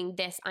I'm doing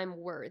this, I'm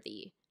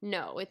worthy.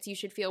 No, it's you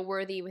should feel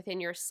worthy within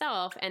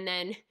yourself. And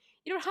then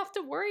you don't have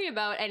to worry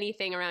about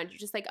anything around you.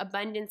 Just like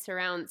abundance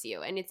surrounds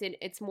you. And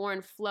it's more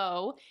in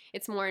flow.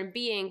 It's more in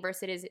being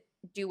versus it is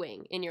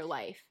doing in your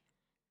life.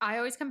 I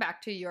always come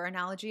back to your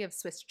analogy of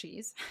Swiss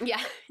cheese.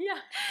 Yeah. Yeah.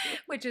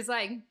 Which is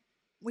like,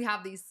 we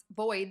have these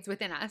voids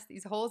within us,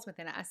 these holes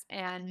within us,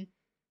 and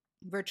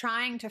we're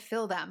trying to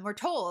fill them. We're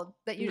told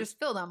that you just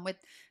fill them with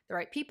the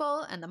right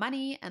people and the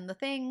money and the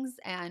things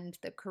and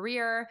the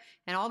career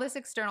and all this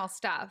external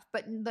stuff,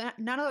 but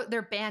none of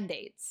they're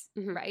band-aids,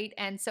 right?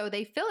 And so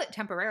they fill it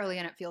temporarily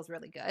and it feels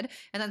really good.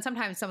 And then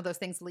sometimes some of those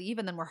things leave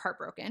and then we're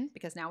heartbroken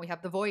because now we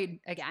have the void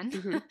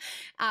again.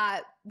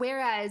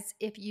 Whereas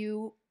if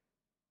you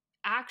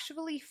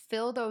actually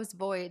fill those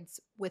voids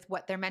with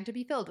what they're meant to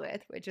be filled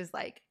with, which is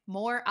like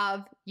more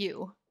of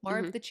you, more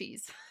of the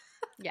cheese.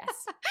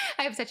 Yes.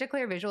 I have such a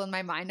clear visual in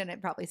my mind and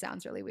it probably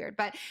sounds really weird,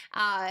 but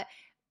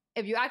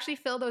if you actually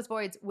fill those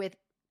voids with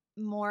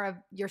more of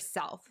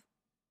yourself,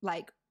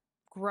 like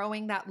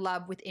growing that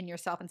love within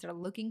yourself instead of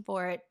looking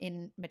for it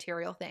in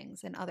material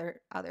things and other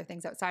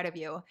things outside of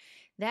you,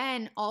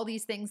 then all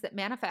these things that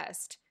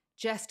manifest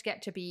just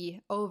get to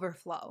be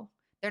overflow.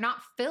 They're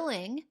not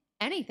filling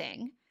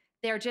anything.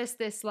 They're just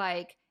this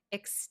like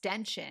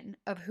extension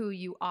of who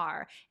you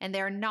are. And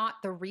they're not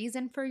the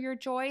reason for your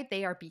joy.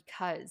 They are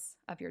because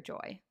of your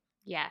joy.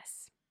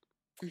 Yes.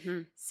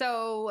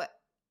 So,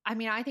 I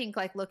mean, I think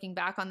like looking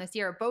back on this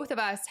year, both of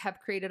us have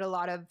created a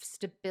lot of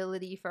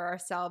stability for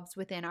ourselves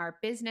within our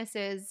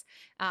businesses,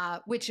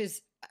 which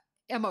is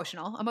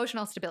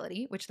emotional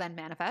stability, which then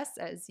manifests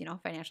as,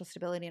 financial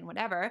stability and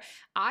whatever.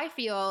 I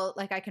feel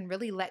like I can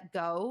really let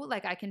go.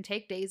 Like I can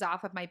take days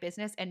off of my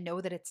business and know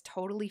that it's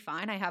totally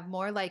fine. I have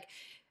more like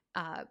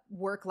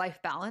work-life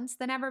balance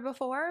than ever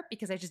before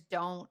because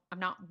I'm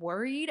not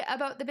worried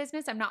about the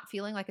business. I'm not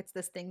feeling like it's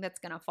this thing that's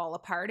going to fall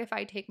apart if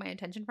I take my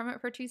attention from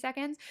it for 2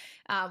 seconds.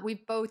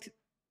 We've both,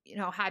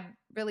 had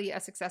really a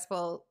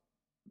successful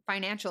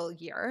financial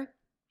year,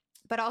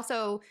 but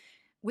also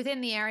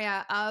within the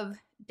area of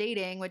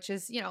dating, which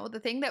is, you know, the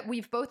thing that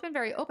we've both been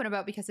very open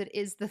about because it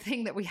is the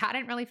thing that we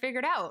hadn't really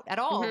figured out at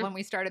all when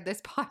we started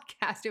this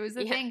podcast. It was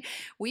the thing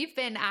we've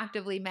been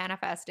actively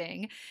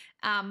manifesting.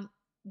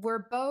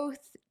 We're both,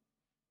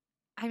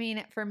 I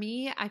mean, for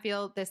me, I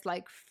feel this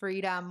like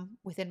freedom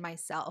within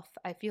myself.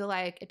 I feel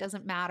like it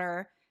doesn't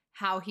matter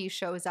how he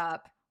shows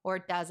up or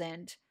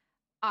doesn't.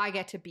 I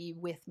get to be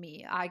with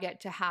me. I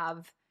get to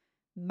have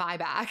my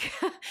back.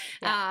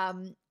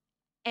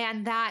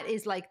 And that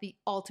is like the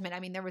ultimate. I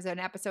mean, there was an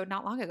episode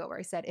not long ago where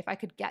I said, if I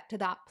could get to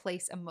that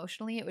place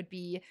emotionally, it would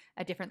be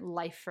a different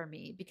life for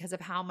me because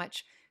of how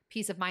much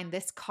peace of mind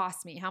this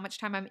costs me, how much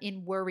time I'm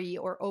in worry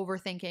or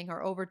overthinking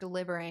or over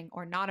delivering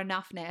or not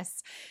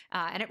enoughness.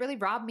 And it really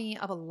robbed me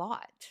of a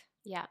lot.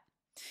 Yeah.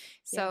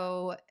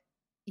 So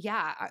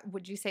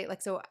would you say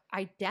like, so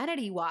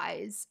identity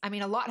wise, I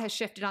mean, a lot has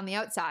shifted on the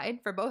outside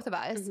for both of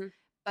us,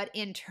 but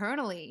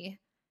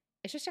internally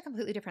it's just a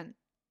completely different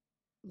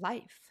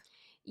life.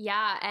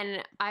 Yeah,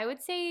 and I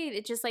would say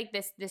it's just like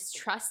this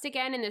trust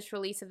again and this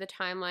release of the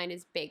timeline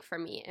is big for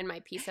me and my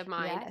peace of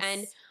mind. Yes.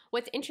 And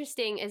what's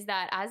interesting is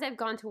that as I've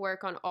gone to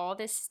work on all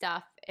this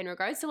stuff in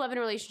regards to love and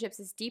relationships,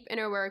 this deep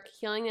inner work,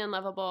 healing the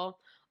unlovable,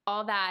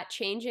 all that,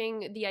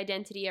 changing the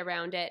identity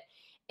around it,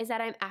 is that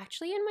I'm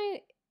actually in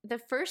the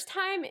first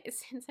time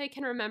since I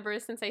can remember,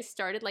 since I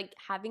started like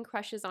having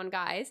crushes on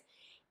guys,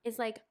 is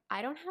like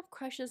I don't have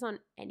crushes on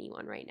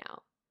anyone right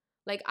now.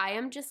 Like I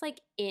am just like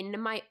in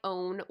my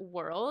own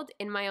world,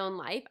 in my own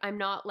life. I'm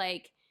not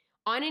like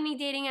on any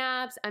dating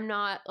apps. I'm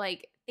not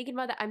like thinking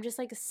about that. I'm just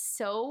like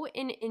so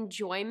in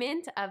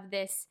enjoyment of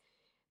this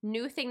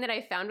new thing that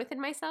I found within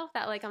myself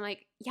that like, I'm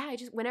like, yeah, I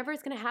just, whenever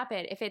it's going to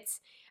happen, if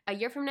it's a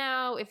year from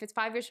now, if it's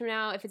 5 years from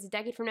now, if it's a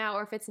decade from now,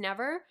 or if it's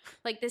never,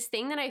 like this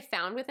thing that I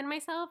found within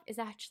myself is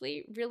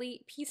actually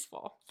really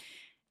peaceful.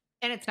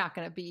 And it's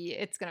going to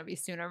be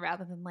sooner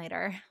rather than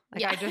later.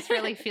 Like I just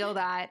really feel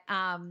that.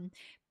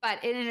 But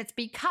it's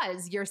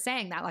because you're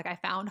saying that, like I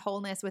found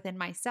wholeness within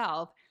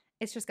myself.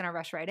 It's just going to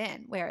rush right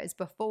in. Whereas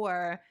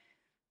before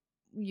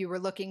you were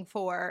looking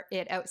for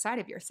it outside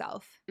of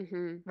yourself,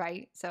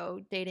 right? So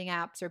dating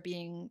apps or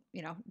being,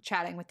 you know,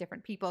 chatting with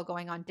different people,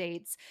 going on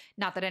dates.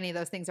 Not that any of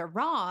those things are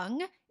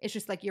wrong. It's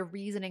just like your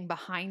reasoning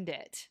behind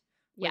it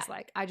was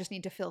like, I just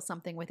need to feel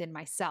something within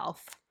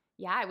myself.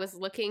 Yeah, I was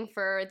looking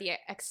for the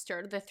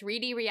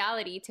 3D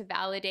reality to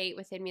validate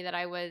within me that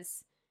I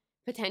was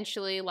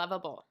potentially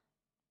lovable.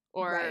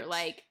 Or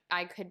like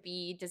I could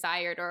be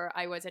desired or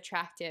I was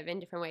attractive in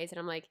different ways. And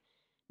I'm like,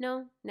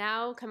 no,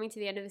 now coming to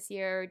the end of this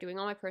year, doing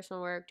all my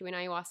personal work, doing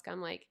ayahuasca,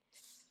 I'm like,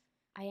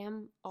 I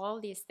am all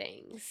these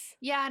things.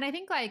 Yeah. And I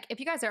think like if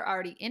you guys are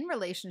already in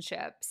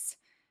relationships,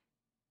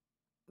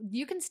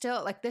 you can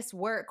still like this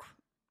work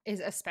is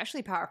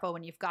especially powerful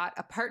when you've got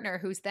a partner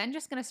who's then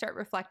just going to start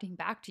reflecting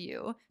back to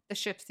you the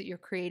shifts that you're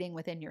creating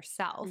within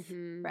yourself.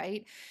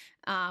 Right.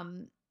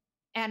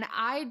 And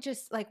I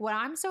just like what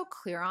I'm so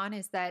clear on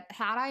is that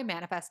had I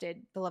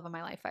manifested the love of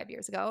my life 5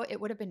 years ago, it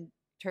would have been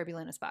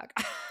turbulent as fuck.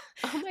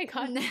 Oh my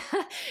God. And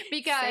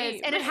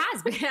it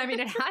has been. I mean,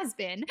 it has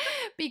been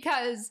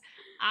because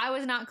I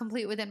was not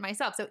complete within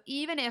myself. So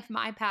even if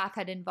my path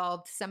had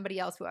involved somebody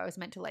else who I was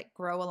meant to like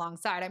grow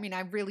alongside, I mean, I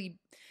really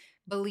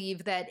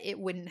believe that it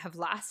wouldn't have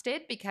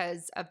lasted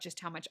because of just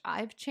how much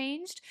I've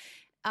changed.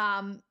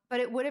 But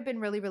it would have been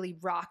really, really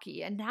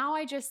rocky. And now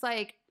I just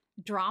like,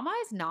 drama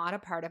is not a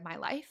part of my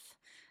life.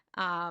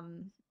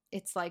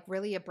 It's like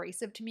really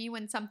abrasive to me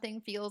when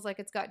something feels like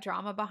it's got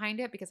drama behind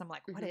it because I'm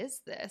like, what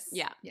is this?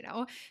 Yeah. You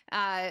know?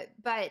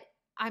 But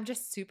I'm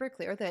just super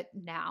clear that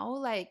now,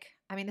 like,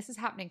 I mean, this is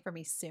happening for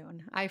me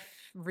soon. I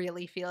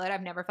really feel it.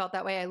 I've never felt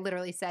that way. I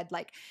literally said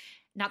like,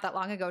 not that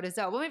long ago to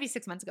Zoe, well, maybe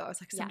 6 months ago, I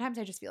was like, sometimes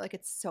I just feel like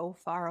it's so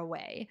far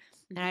away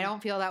and I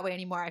don't feel that way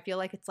anymore. I feel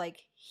like it's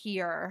like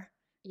here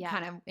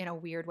kind of in a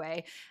weird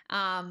way,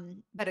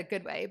 but a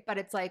good way. But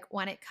it's like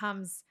when it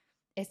comes,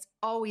 it's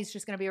always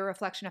just going to be a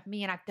reflection of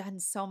me. And I've done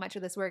so much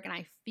of this work and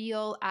I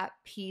feel at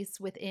peace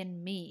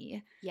within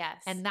me. Yes.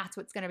 And that's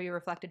what's going to be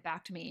reflected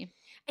back to me.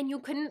 And you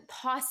couldn't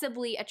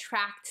possibly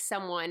attract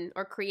someone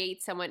or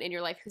create someone in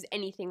your life who's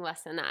anything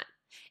less than that.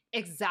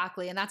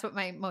 Exactly. And that's what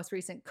my most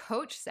recent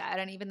coach said.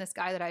 And even this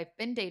guy that I've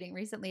been dating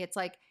recently, it's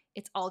like,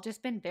 it's all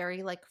just been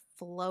very like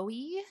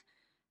flowy.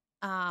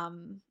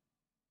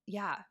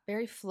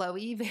 Very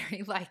flowy,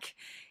 very like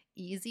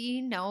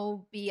easy,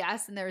 no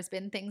BS. And there's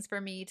been things for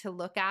me to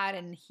look at.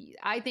 And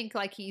I think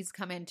like he's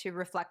come in to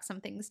reflect some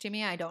things to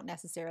me. I don't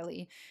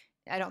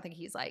think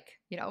he's like,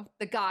 you know,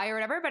 the guy or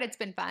whatever, but it's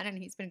been fun and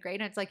he's been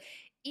great. And it's like,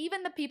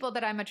 even the people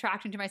that I'm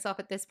attracting to myself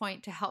at this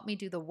point to help me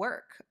do the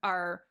work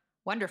are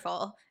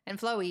wonderful and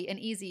flowy and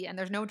easy. And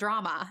there's no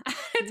drama.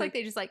 It's like,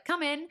 they just like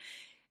come in,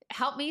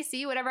 help me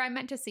see whatever I'm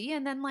meant to see.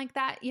 And then like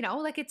that, you know,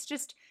 like it's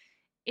just,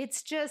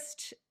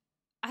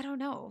 I don't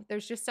know.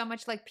 There's just so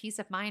much like peace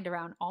of mind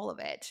around all of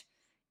it,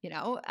 you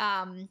know?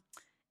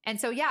 And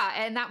so, yeah.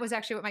 And that was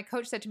actually what my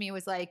coach said to me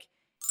was like,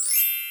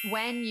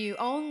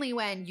 only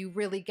when you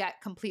really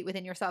get complete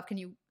within yourself can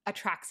you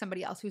attract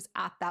somebody else who's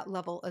at that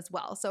level as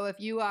well. So if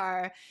you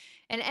are,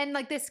 and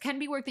like this can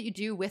be work that you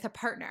do with a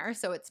partner.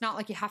 So it's not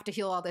like you have to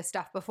heal all this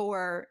stuff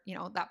before,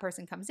 that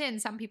person comes in.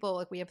 Some people,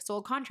 like we have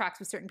soul contracts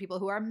with certain people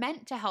who are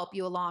meant to help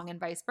you along and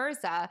vice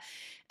versa.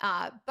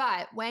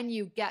 But when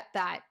you get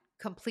that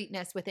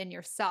completeness within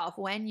yourself,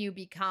 when you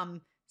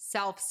become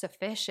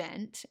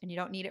self-sufficient and you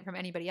don't need it from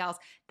anybody else,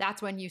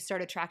 that's when you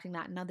start attracting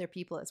that in other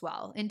people as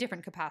well, in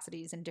different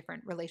capacities and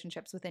different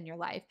relationships within your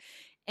life.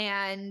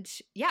 And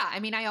yeah, I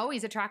mean, I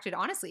always attracted,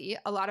 honestly,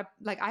 a lot of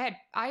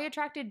I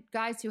attracted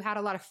guys who had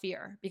a lot of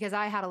fear because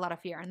I had a lot of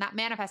fear, and that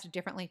manifested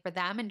differently for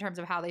them in terms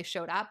of how they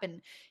showed up.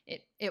 And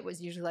it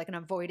was usually like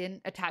an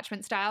avoidant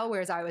attachment style,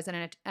 whereas I was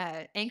in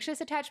an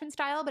anxious attachment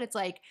style. But it's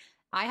like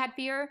I had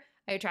fear,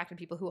 I attracted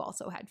people who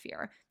also had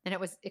fear, and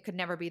it could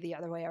never be the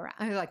other way around.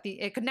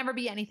 It could never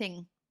be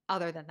anything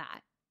other than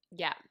that.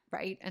 Yeah.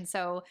 Right. And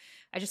so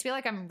I just feel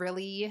like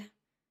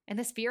and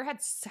this fear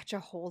had such a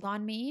hold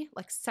on me,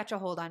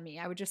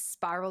 I would just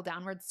spiral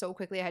downwards so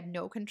quickly. I had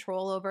no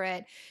control over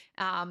it.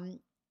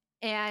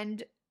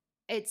 And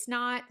it's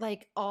not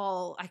like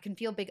I can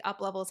feel big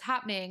up levels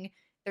happening.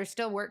 There's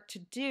still work to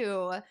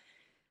do,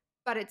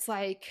 but it's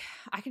like,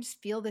 I can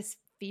just feel this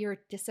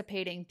fear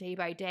dissipating day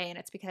by day. And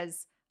it's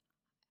because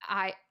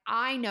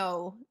I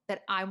know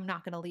that I'm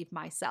not going to leave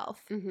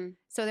myself. Mm-hmm.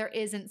 So there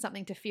isn't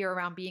something to fear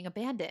around being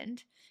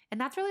abandoned. And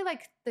that's really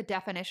like the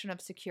definition of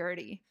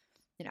security,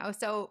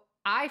 So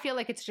I feel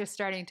like it's just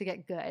starting to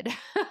get good.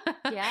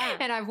 Yeah.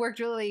 And I've worked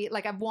really,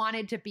 I've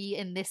wanted to be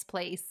in this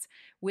place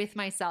with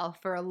myself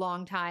for a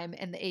long time.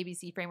 And the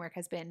ABC framework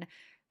has been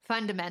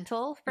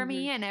fundamental for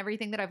me. And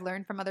everything that I've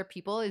learned from other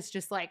people is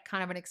just like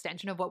kind of an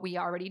extension of what we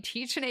already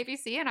teach in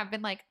ABC. And I've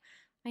been like,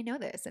 I know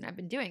this and I've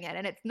been doing it,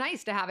 and it's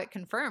nice to have it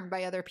confirmed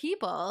by other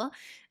people.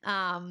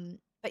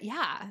 But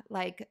yeah,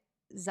 like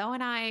Zoe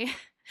and I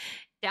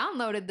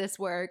downloaded this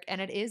work, and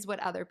it is what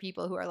other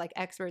people who are like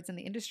experts in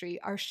the industry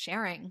are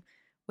sharing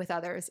with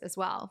others as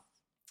well.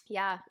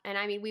 Yeah. And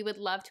I mean, we would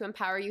love to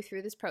empower you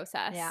through this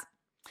process. Yeah.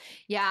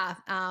 Yeah.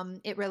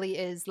 It really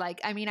is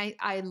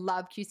I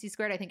love QC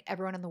Squared. I think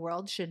everyone in the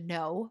world should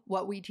know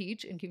what we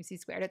teach in QC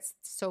Squared. It's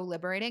so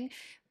liberating,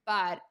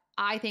 but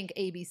I think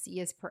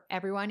ABC is for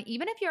everyone.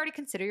 Even if you already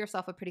consider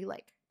yourself a pretty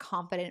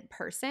confident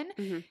person,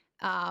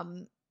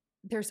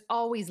 there's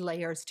always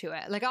layers to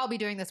it. Like I'll be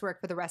doing this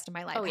work for the rest of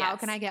my life. How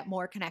can I get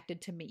more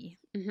connected to me?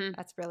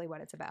 That's really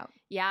what it's about.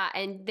 Yeah.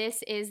 And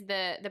this is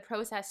the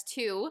process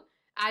too,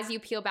 as you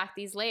peel back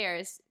these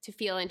layers to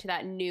feel into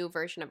that new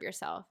version of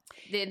yourself,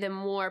 the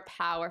more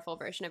powerful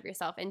version of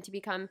yourself, and to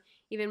become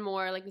even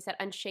more, like we said,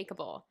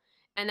 unshakable.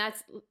 And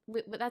that's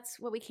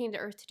what we came to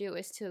Earth to do,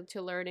 is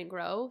to learn and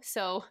grow.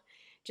 So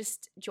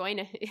just join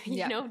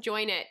it,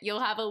 join it.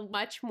 You'll have a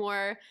much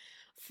more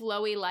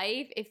flowy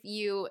life if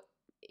you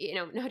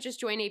not just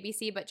join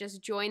ABC, but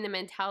just join the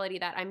mentality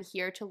that I'm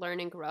here to learn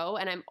and grow.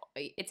 And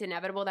it's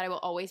inevitable that I will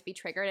always be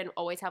triggered and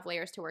always have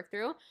layers to work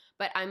through,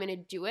 but I'm going to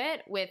do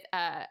it with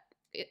a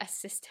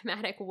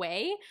systematic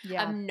way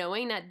of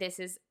knowing that this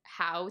is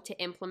how to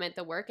implement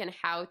the work and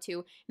how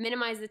to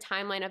minimize the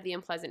timeline of the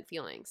unpleasant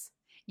feelings.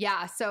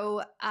 Yeah.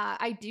 So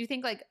I do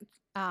think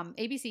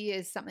ABC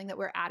is something that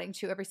we're adding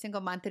to every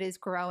single month. It is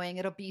growing.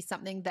 It'll be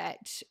something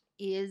that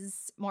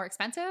is more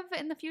expensive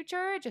in the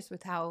future, just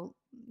with how,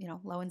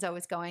 Low and Zoe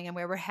is going and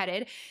where we're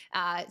headed.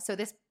 So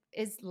this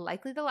is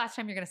likely the last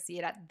time you're going to see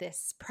it at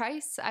this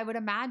price, I would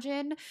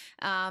imagine.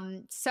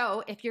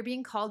 So if you're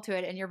being called to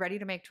it and you're ready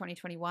to make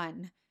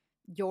 2021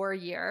 your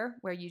year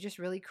where you just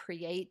really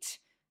create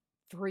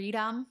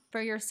freedom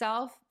for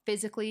yourself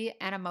physically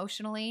and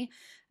emotionally,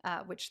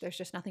 which there's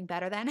just nothing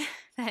better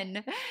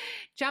than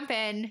jump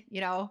in,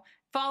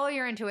 follow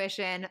your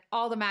intuition.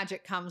 All the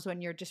magic comes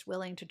when you're just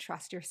willing to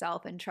trust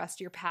yourself and trust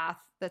your path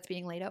that's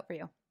being laid out for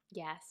you.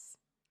 Yes.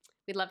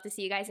 We'd love to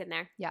see you guys in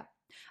there. Yeah.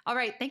 All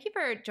right. Thank you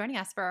for joining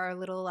us for our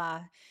little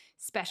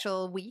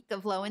special week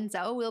of Low and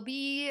Zoe. We'll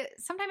be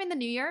sometime in the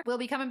new year. We'll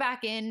be coming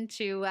back in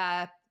to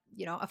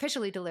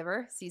officially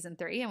deliver season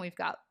 3, and we've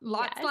got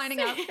lots lining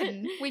up,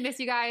 and we miss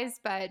you guys,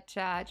 but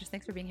just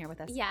thanks for being here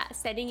with us. Yeah,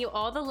 sending you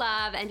all the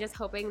love and just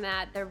hoping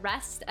that the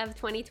rest of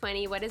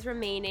 2020, what is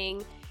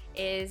remaining,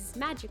 is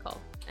magical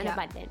and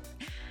abundant.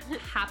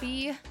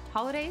 Happy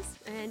holidays,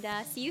 and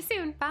see you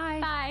soon. Bye.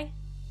 Bye.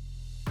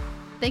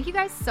 Thank you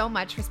guys so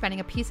much for spending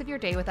a piece of your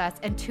day with us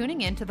and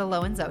tuning in to the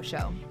Low and Zoe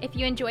Show. If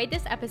you enjoyed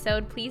this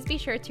episode, please be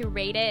sure to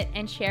rate it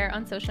and share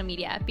on social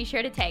media. Be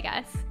sure to tag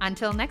us.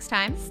 Until next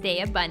time,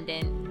 stay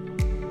abundant.